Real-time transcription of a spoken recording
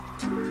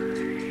So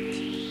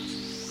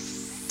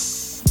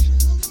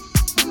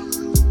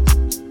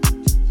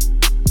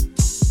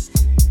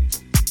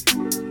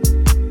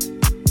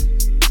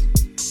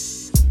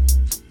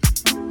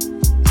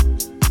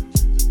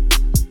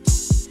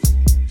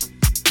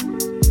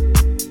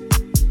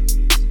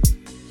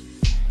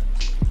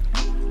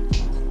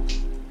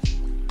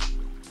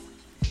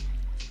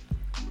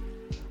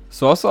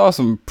I saw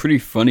some pretty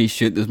funny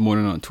shit this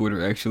morning on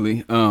Twitter,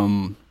 actually.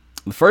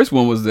 The first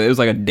one was that it was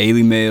like a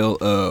Daily Mail.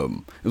 It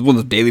was one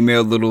of those Daily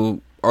Mail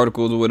little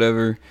articles or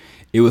whatever.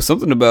 It was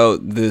something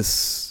about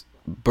this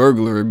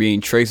burglar being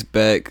traced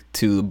back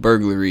to the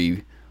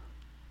burglary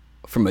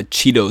from a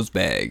Cheetos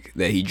bag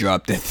that he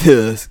dropped at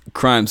the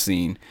crime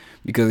scene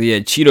because he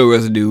had Cheeto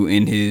residue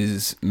in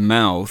his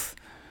mouth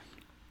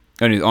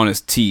and on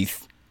his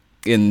teeth,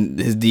 and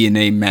his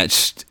DNA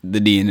matched the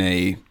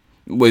DNA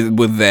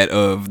with that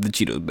of the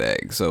Cheetos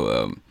bag.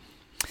 So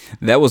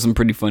that was some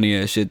pretty funny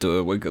ass shit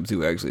to wake up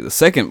to, actually. The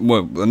second,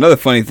 another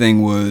funny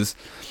thing was,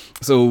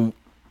 so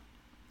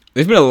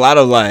there's been a lot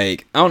of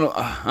like, I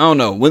don't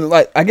know when,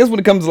 like, I guess when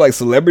it comes to like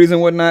celebrities and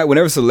whatnot,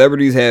 whenever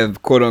celebrities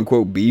have quote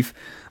unquote beef,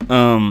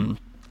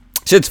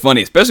 shit's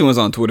funny, especially when it's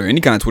on Twitter. Any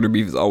kind of Twitter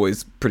beef is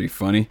always pretty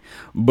funny.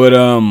 But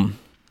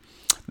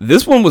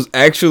this one was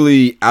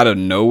actually out of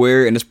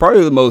nowhere, and it's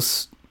probably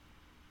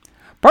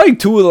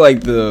two of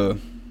like the,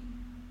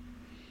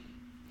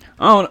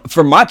 I don't know,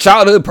 from my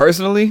childhood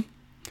personally,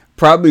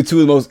 probably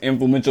two of the most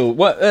influential.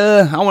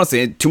 I don't want to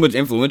say too much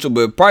influential,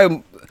 but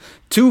probably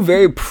two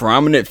very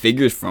prominent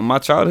figures from my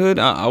childhood.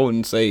 I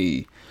wouldn't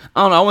say,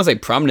 I don't know, I wouldn't say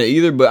prominent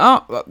either,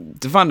 but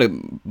to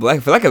find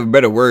for lack of a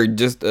better word,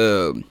 just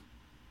I'll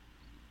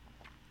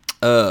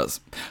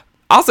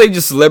say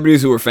just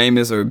celebrities who were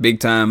famous or big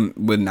time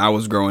when I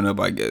was growing up,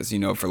 I guess,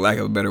 for lack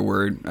of a better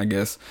word, I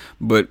guess.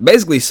 But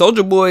basically,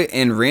 Soulja Boy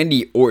and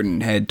Randy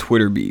Orton had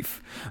Twitter beef.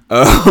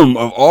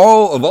 Of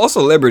all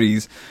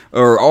celebrities,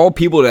 or all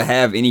people that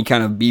have any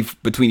kind of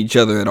beef between each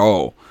other at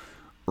all,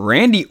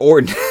 Randy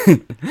Orton.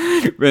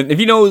 If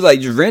you know, like,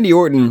 just Randy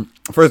Orton.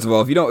 First of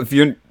all, if you don't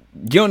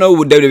know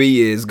what WWE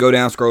is, go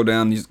down, scroll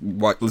down, just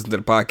listen to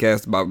the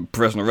podcast about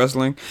professional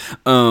wrestling.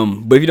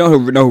 But if you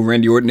don't know who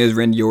Randy Orton is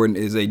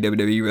a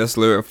WWE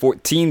wrestler, a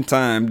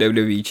 14-time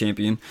WWE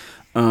champion.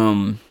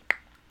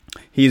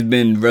 He's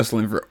been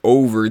wrestling for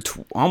over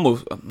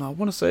almost, I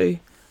want to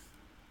say,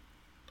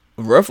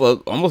 roughly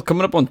almost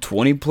coming up on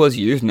 20 plus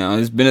years now.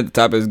 He's been at the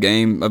top of his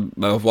game.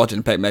 I was watching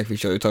the Pat McAfee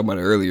show, we talked about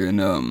it earlier, and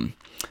been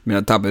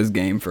at the top of his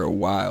game for a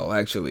while,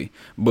 actually.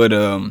 But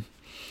of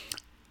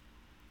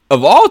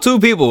all two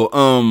people,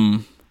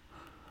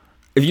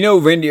 if you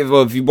know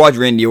if you watch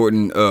Randy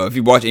Orton, if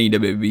you watch any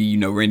WWE, you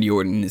know Randy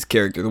Orton and his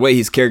character. The way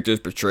his character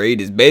is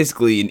portrayed is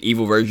basically an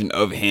evil version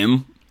of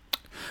him,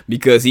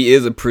 because he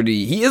is a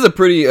pretty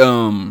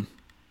I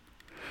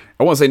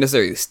won't say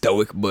necessarily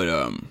stoic,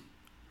 but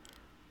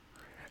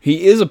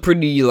he is a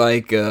pretty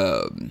like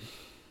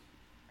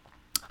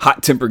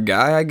hot-tempered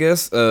guy, I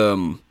guess.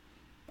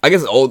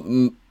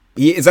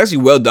 It's actually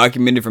well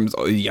documented from his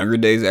younger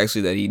days,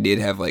 actually, that he did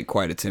have like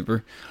quite a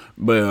temper.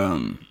 But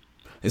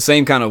the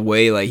same kind of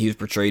way like he was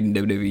portrayed in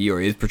WWE,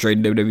 or is portrayed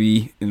in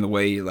WWE, in the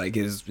way like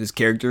his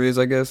character is,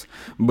 I guess.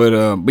 But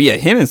yeah,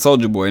 him and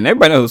Soulja Boy, and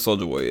everybody knows who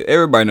Soulja Boy is.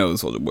 Everybody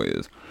knows who Soulja Boy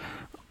is.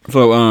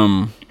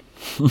 So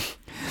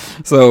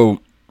so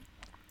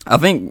I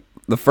think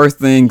the first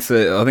thing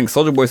said, I think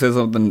Soulja Boy said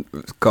something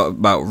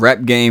about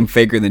rap game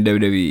faker than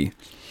WWE.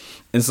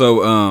 And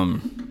so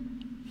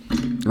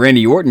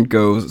Randy Orton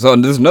goes, so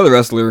there's another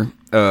wrestler,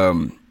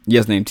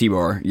 named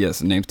T-Bar. Yes,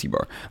 the name's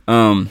T-Bar.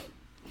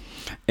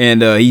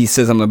 And he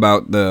said something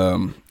about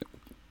the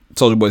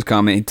Soulja Boy's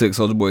comment. He took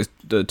Soulja Boy's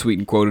tweet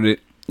and quoted it,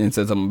 and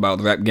said something about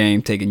the rap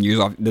game taking years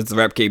off. Does the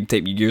rap game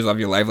take years off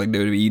your life like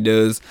WWE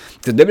does?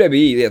 Because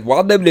WWE,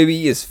 while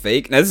WWE is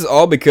fake, now this is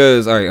all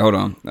because, all right, hold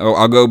on.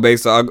 I'll go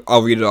based.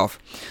 I'll read it off.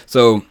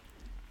 So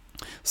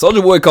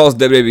Soulja Boy calls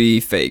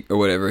WWE fake or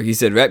whatever. He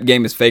said rap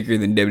game is faker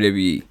than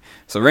WWE.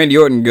 So Randy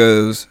Orton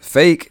goes,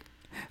 fake?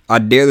 I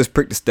dare this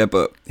prick to step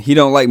up. He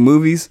don't like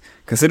movies?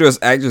 Consider us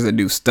actors that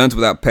do stunts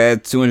without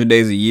pads 200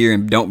 days a year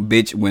and don't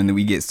bitch when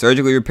we get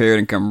surgically repaired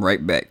and come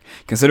right back.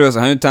 Consider us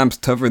 100 times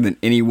tougher than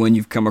anyone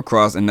you've come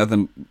across, and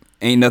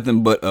ain't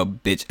nothing but a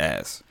bitch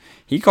ass.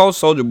 He calls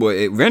Soulja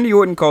Boy, Randy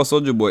Orton calls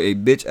Soulja Boy a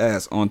bitch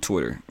ass on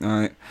Twitter.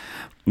 Alright.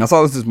 And I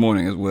saw this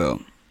morning as well.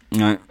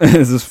 Alright.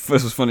 This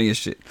was funny as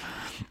shit.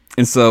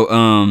 And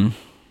so,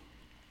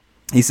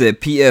 he said,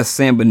 P.S.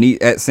 San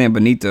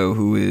Benito,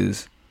 who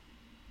is...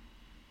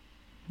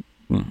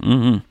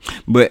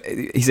 But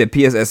he said,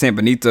 P.S. at San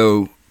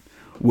Benito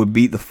would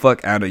beat the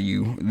fuck out of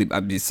you.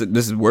 This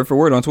is word for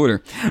word on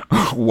Twitter.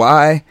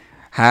 Why?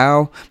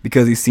 How?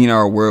 Because he's seen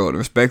our world,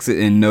 respects it,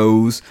 and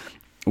knows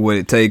what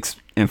it takes,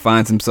 and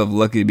finds himself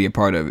lucky to be a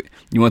part of it.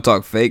 You want to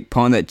talk fake?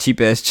 Pawn that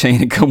cheap ass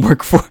chain and come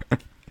work for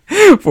it.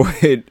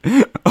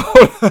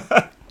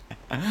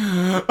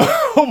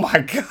 Oh my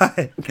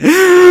god.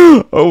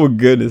 Oh my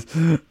goodness.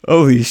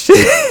 Holy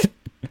shit.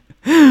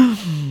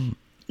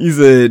 He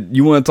said,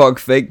 you want to talk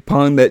fake?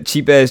 Pawn that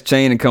cheap ass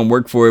chain and come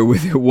work for it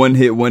with your one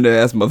hit wonder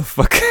ass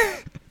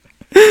motherfucker.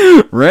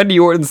 Randy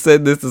Orton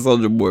said this to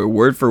Soulja Boy,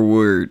 word for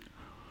word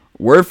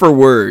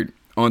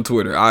on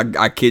Twitter.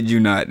 I kid you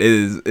not.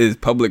 It is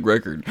public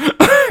record.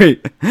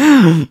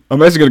 I'm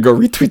actually gonna go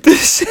retweet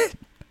this shit.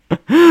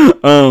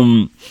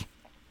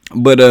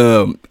 But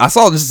I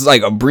saw just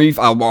like a brief.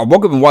 I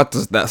woke up and watched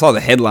I saw the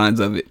headlines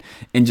of it,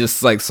 and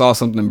just like saw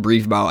something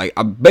brief about like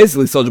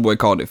basically Soulja Boy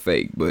called it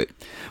fake, but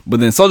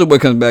then Soulja Boy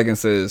comes back and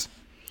says,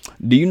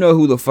 "Do you know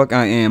who the fuck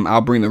I am?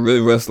 I'll bring the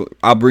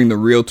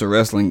real to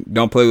wrestling.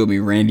 Don't play with me,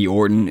 Randy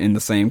Orton." In the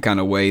same kind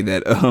of way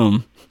that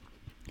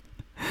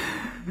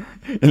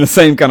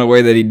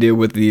he did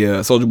with the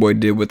Soulja Boy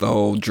did with the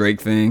whole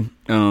Drake thing.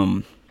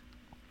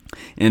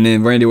 And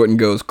then Randy Orton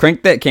goes,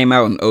 "Crank That came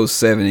out in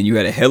 2007 and you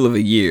had a hell of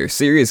a year.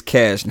 Serious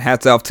cash and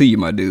hats off to you,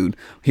 my dude.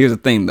 Here's the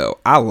thing though.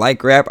 I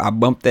like rap. I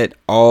bump that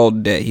all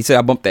day." He said,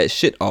 "I bump that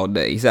shit all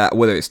day." He said,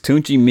 "Whether it's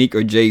Tunchi, Meek,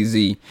 or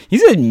Jay-Z." He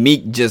said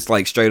Meek just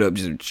like straight up,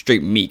 just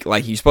straight Meek.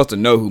 Like you're supposed to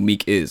know who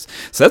Meek is.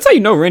 So that's how you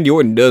know Randy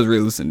Orton does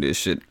really listen to this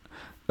shit.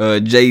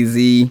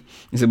 Jay-Z.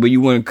 He said, "But you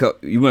want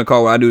to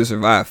call what I do to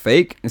survive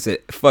fake?" He said,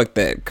 "Fuck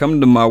that.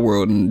 Come to my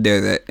world and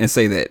dare that and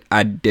say that.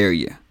 I dare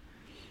you."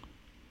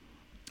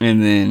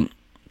 And then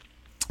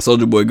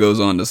Soulja Boy goes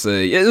on to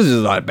say, yeah, this is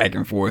a lot back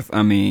and forth.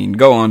 I mean,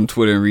 go on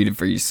Twitter and read it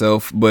for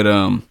yourself. But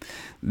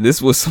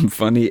this was some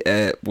funny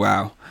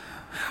wow.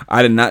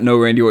 I did not know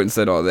Randy Orton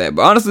said all that.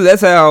 But honestly,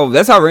 that's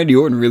how Randy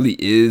Orton really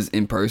is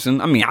in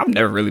person. I mean, I've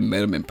never really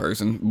met him in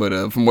person,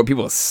 but from what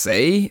people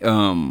say,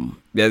 yeah,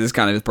 this is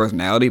kind of his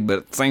personality. But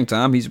at the same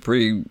time, he's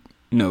pretty,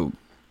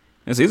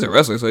 he's a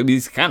wrestler, so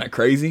he's kind of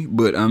crazy.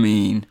 But I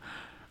mean,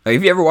 like,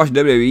 if you ever watch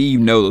WWE, you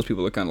know those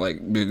people are kind of like,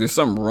 there's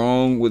something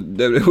wrong with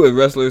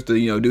wrestlers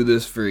to, do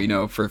this for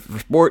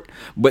sport.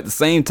 But at the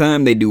same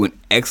time, they do an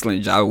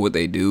excellent job of what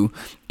they do.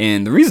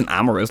 And the reason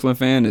I'm a wrestling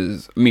fan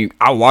is, I mean,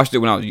 I watched it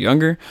when I was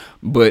younger,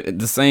 but at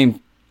the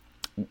same,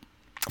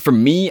 for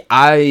me,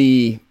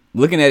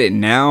 looking at it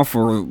now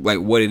for like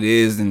what it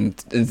is, and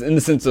in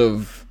the sense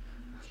of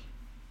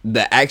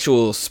the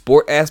actual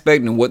sport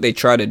aspect and what they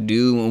try to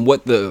do and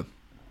what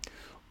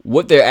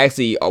they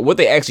actually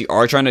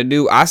are trying to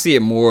do, I see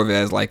it more of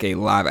as like a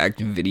live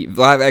action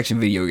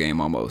video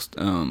game almost.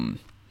 When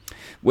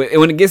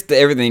it gets to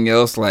everything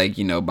else, like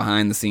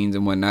behind the scenes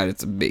and whatnot,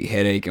 it's a big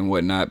headache and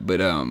whatnot.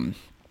 But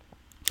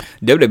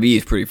WWE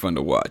is pretty fun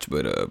to watch.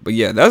 But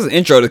yeah, that was an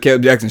intro to the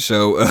Caleb Jackson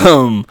Show.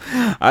 That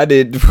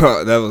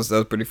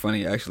was pretty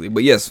funny actually.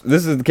 But yes,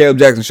 this is the Caleb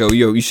Jackson Show.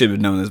 You should have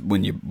known this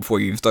before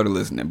you even started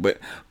listening. But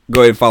go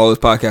ahead and follow this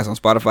podcast on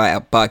Spotify,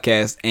 Apple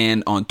Podcasts,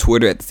 and on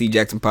Twitter at the C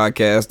Jackson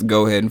Podcast.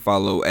 Go ahead and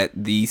follow at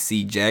the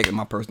C Jack at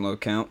my personal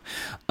account.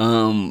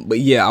 But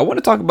yeah, I want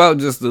to talk about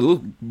just a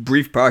little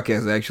brief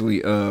podcast actually.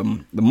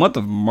 The month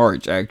of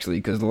March actually,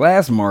 because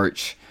last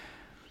March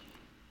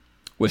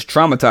was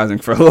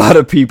traumatizing for a lot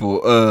of people.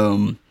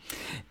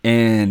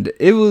 And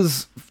it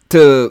was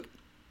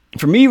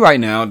for me right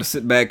now to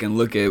sit back and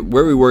look at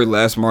where we were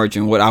last March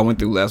and what I went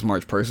through last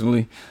March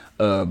personally.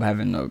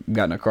 Having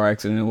gotten a car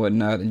accident and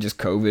whatnot, and just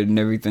COVID and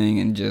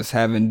everything, and just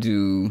having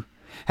to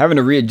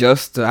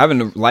readjust to having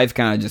the life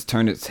kind of just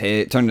turn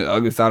the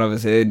ugly side of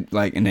its head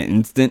like in an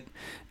instant,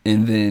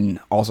 and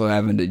then also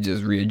having to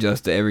just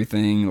readjust to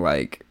everything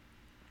like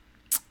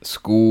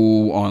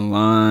school,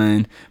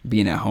 online,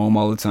 being at home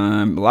all the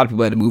time. A lot of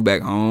people had to move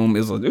back home. It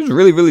was a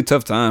really, really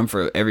tough time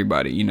for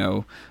everybody.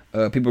 People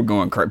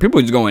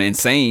were just going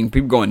insane.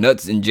 People going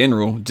nuts in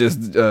general.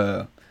 Just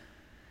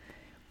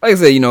like I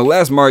said,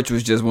 last March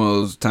was just one of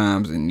those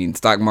times in the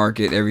stock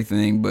market,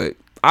 everything. But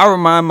I'll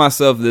remind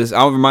myself this.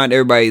 I'll remind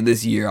everybody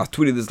this year. I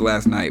tweeted this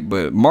last night,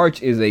 but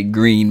March is a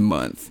green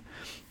month.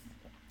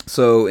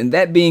 So, in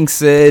that being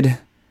said,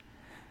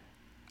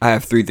 I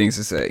have 3 things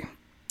to say.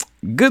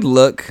 Good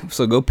luck.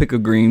 So go pick a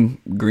green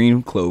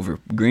clover,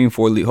 green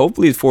 4-leaf.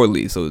 Hopefully it's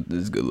 4-leaf, so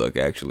this is good luck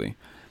actually.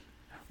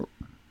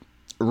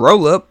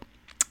 Roll up,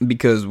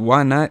 because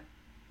why not?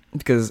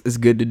 Because it's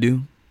good to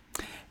do.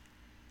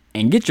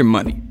 And get your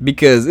money,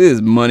 because it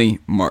is money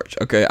March.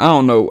 Okay,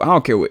 I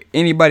don't care what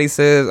anybody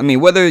says. I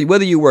mean, whether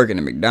you work in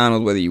a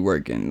McDonald's, whether you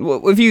work in,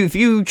 well, if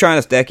you trying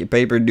to stack your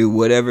paper, do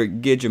whatever,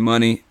 get your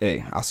money.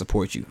 Hey, I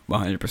support you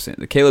 100%.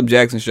 The Caleb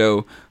Jackson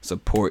Show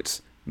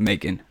supports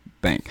making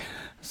bank.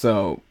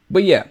 So,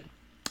 but yeah,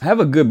 have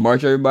a good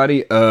March,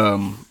 everybody.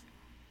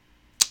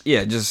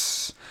 Yeah,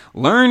 just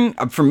learn.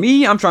 For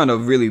me, I'm trying to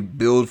really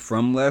build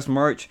from last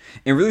March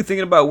and really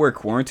thinking about where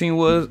quarantine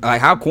was, like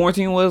how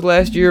quarantine was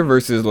last year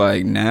versus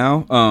like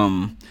now.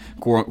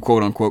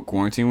 Quote unquote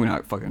quarantine. We're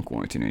not fucking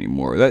quarantine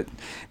anymore.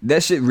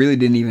 That shit really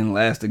didn't even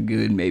last a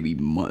good maybe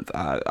month.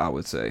 I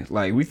would say.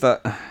 Like we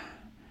thought.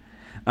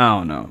 I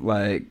don't know.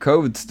 Like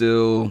COVID's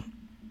still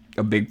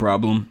a big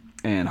problem.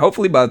 And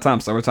hopefully by the time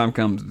summertime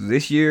comes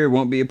this year, it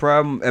won't be a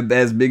problem,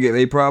 as big of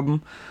a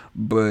problem.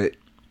 But,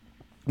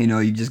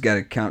 you just got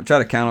to try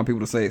to count on people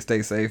to stay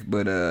safe.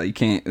 But you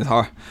can't. It's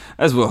hard.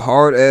 That's a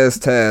hard-ass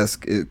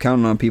task, is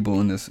counting on people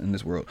in this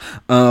world.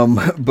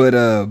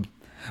 But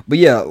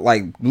yeah,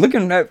 like,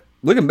 looking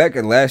back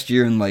at last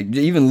year and, like,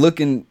 even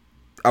looking,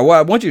 what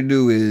I want you to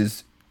do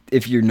is,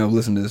 if you're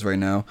listening to this right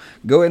now,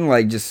 go ahead and,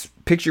 like, just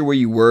picture where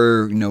you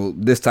were,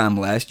 this time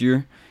last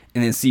year,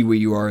 and then see where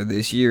you are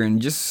this year,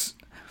 and just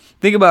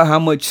think about how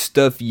much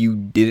stuff you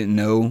didn't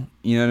know,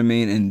 you know what I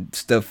mean, and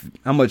stuff,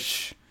 how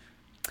much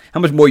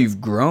more you've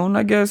grown,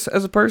 I guess,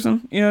 as a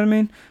person, you know what I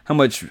mean? How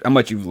much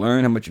you've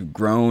learned, how much you've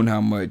grown,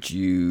 how much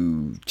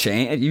you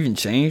changed. You even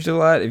changed a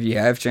lot. If you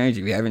have changed,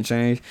 if you haven't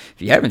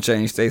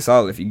changed, stay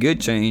solid. If you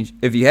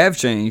have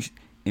changed,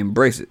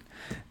 embrace it.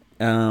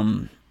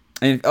 And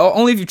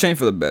only if you change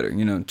for the better,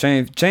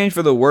 change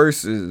for the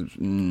worse is,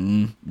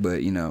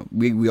 but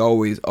we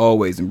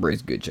always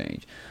embrace good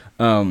change.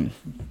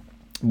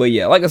 But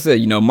yeah, like I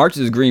said, March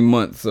is green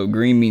month, so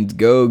green means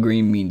go,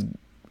 green means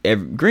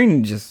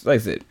green, just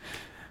like I said,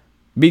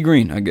 be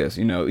green, I guess.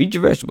 Eat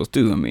your vegetables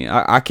too. I mean,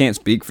 I can't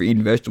speak for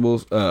eating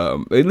vegetables.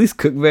 At least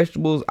cooked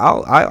vegetables.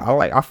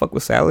 I fuck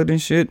with salad and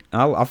shit.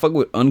 I fuck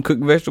with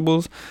uncooked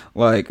vegetables,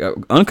 like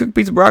uncooked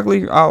piece of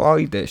broccoli. I'll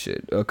eat that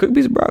shit. Cooked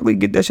piece of broccoli,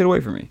 get that shit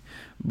away from me.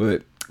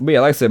 But yeah,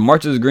 like I said,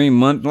 March is green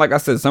month. Like I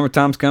said,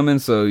 summertime's coming,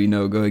 so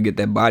go ahead and get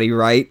that body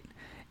right,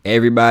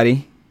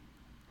 everybody.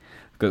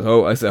 Because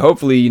I said,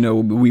 hopefully,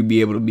 we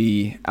be able to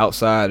be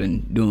outside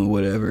and doing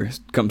whatever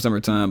come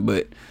summertime.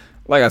 But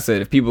like I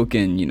said, if people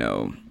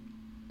can,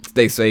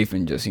 stay safe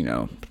and just,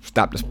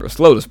 stop the spread,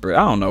 slow the spread.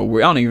 I don't know.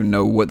 I don't even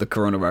know what the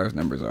coronavirus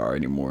numbers are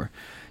anymore.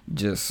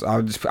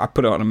 I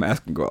put on a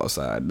mask and go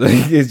outside.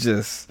 It's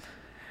just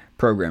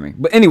programming.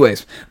 But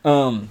anyways,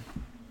 one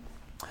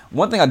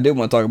thing I did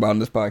want to talk about in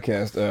this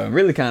podcast,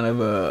 really kind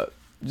of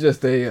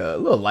just a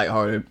little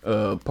lighthearted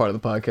part of the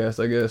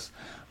podcast, I guess.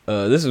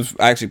 This was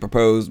actually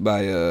proposed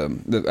by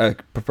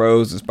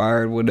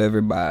inspired, whatever,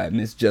 by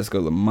Miss Jessica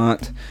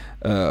Lamont,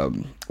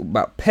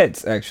 about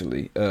pets,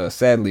 actually.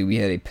 Sadly, we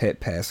had a pet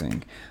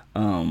passing.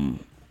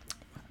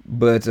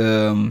 But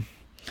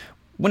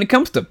when it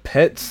comes to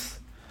pets,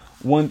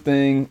 one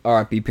thing,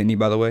 R.I.P. Penny,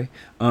 by the way,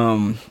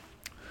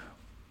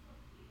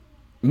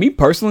 me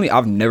personally,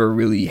 I've never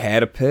really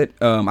had a pet.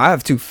 I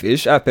have 2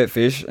 fish. I have pet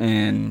fish,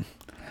 and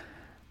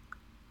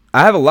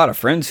I have a lot of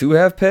friends who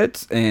have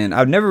pets, and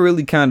I've never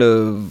really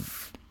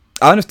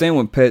I understand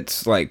when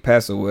pets like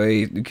pass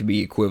away, it could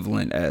be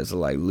equivalent as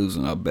like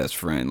losing a best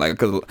friend, like,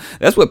 because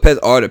that's what pets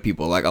are to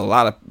people. Like a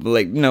lot of,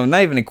 like,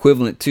 not even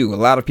equivalent to, a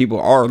lot of people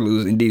are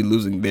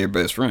losing their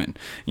best friend.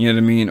 You know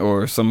what I mean?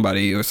 Or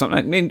somebody or something.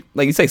 I mean,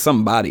 like you say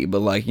somebody,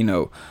 but like,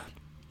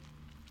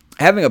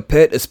 having a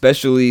pet,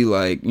 especially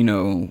like,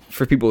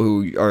 for people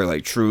who are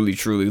like truly,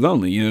 truly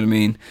lonely, you know what I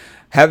mean?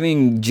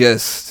 Having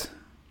just,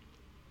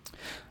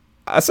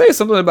 I say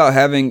something about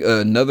having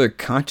another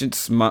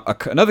conscious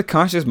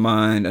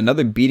mind,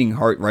 another beating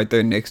heart right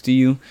there next to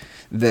you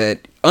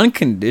that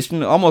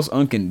almost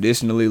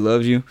unconditionally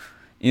loves you.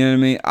 You know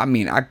what I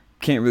mean? I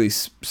can't really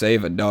say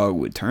if a dog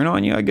would turn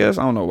on you, I guess.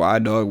 I don't know why a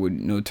dog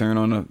would turn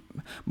on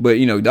but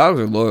dogs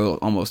are loyal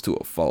almost to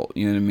a fault.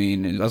 You know what I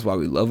mean? And that's why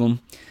we love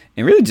them.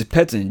 And really just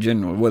pets in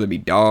general, whether it be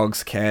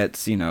dogs,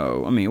 cats,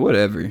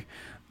 whatever.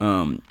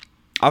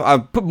 I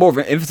put more of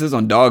an emphasis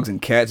on dogs and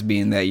cats,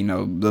 being that,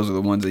 those are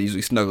the ones that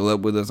usually snuggle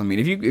up with us. I mean,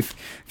 if you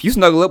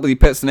snuggle up with your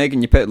pet snake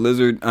and your pet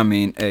lizard, I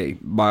mean, hey,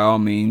 by all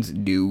means,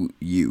 do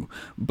you.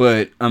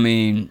 But, I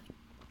mean,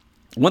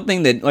 one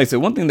thing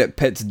that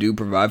pets do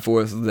provide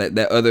for us is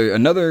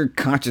another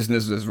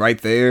consciousness that's right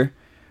there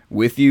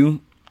with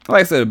you.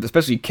 Like I said,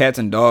 especially cats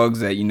and dogs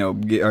that,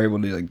 are able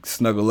to like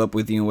snuggle up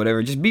with you and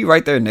whatever. Just be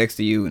right there next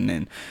to you. And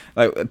then,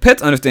 like,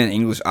 pets understand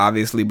English,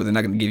 obviously, but they're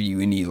not going to give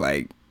you any,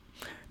 like,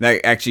 not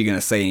actually going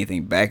to say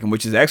anything back, and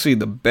which is actually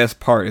the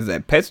best part, is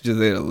that pets are just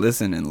there to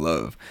listen and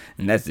love,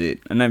 and that's it.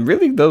 And then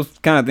really those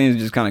kind of things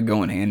just kind of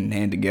going hand in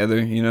hand together,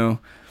 And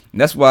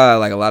that's why,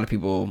 like, a lot of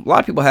people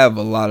have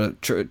a lot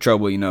of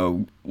trouble,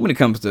 when it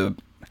comes to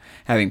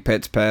having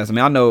pets pass. I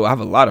mean, I have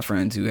a lot of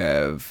friends who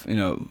have,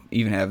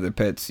 even have their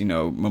pets,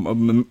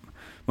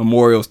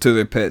 memorials to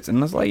their pets,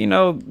 and it's like, yeah,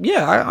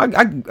 I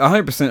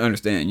 100%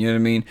 understand. You know what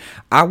I mean?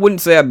 I wouldn't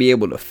say I'd be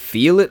able to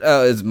feel it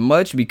as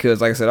much,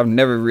 because, like I said, I've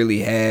never really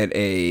had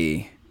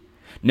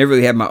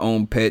my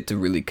own pet to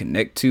really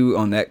connect to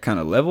on that kind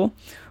of level.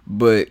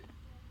 But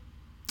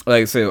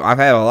like I said, I've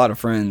had a lot of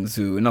friends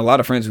who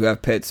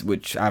have pets,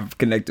 which I've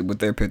connected with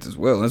their pets as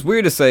well. And it's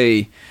weird to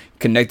say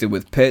connected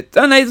with pets.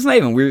 It's not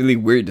even really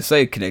weird to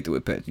say connected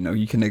with pets.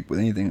 You connect with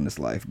anything in this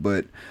life,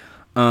 but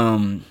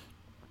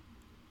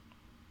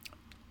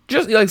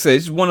just like I said,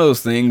 it's one of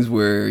those things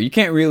where you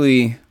can't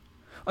really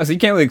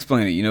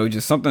explain it,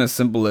 just something as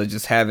simple as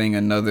just having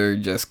another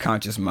just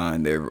conscious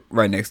mind there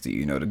right next to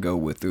you, to go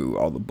with through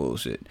all the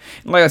bullshit.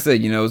 And like I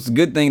said, it's a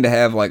good thing to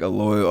have like a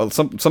loyal,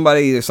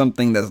 somebody or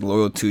something that's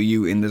loyal to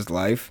you in this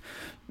life,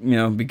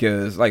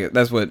 because like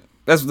that's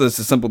the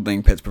simple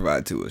thing pets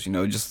provide to us,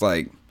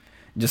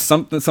 just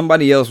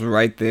somebody else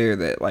right there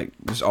that like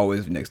just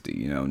always next to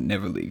you,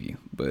 never leave you.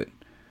 But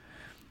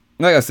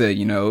like I said,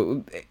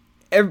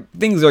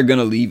 things are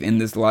gonna leave in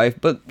this life,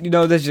 but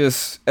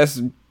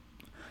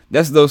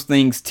that's those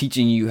things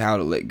teaching you how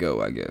to let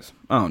go, I guess.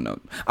 I don't know.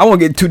 I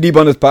won't get too deep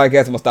on this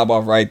podcast. I'm gonna stop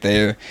off right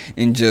there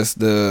and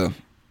just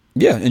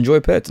enjoy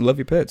pets, love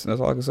your pets. That's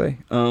all I can say.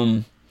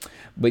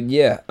 But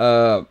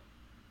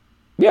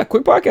yeah,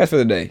 quick podcast for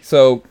the day.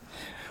 So,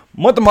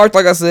 month of March,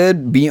 like I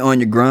said, be on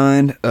your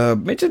grind.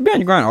 Just be on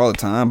your grind all the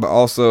time, but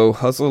also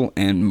hustle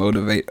and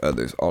motivate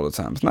others all the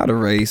time. It's not a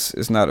race.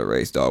 It's not a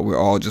race, dog. We're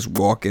all just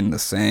walking the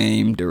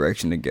same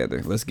direction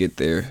together. Let's get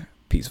there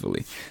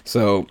peacefully.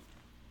 So,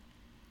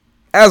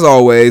 as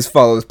always,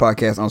 follow this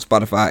podcast on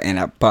Spotify and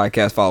Apple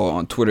Podcasts. Follow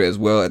on Twitter as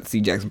well at the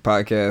C Jackson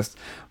Podcast.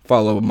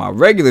 Follow my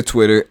regular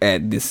Twitter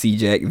at the C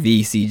Jack,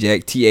 the C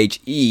Jack,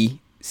 THECJAC.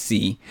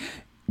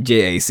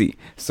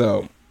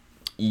 So,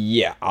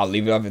 yeah, I'll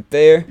leave it off it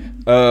there.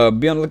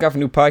 Be on the lookout for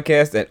new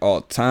podcasts at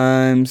all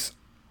times.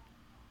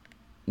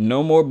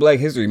 No more Black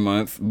History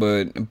Month,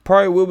 but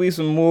probably will be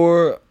some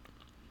more.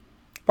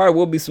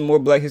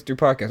 Black History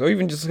podcasts, or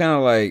even just kind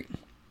of like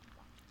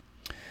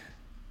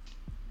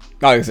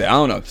I said, I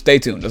don't know. Stay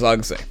tuned. That's all I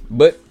can say.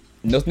 But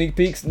no sneak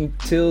peeks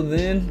until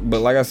then. But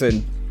like I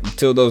said,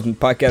 until those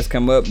podcasts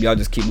come up, y'all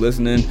just keep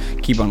listening,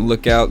 keep on the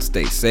lookout,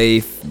 stay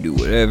safe, do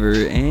whatever,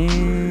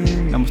 and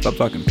I'm gonna stop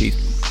talking.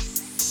 Peace.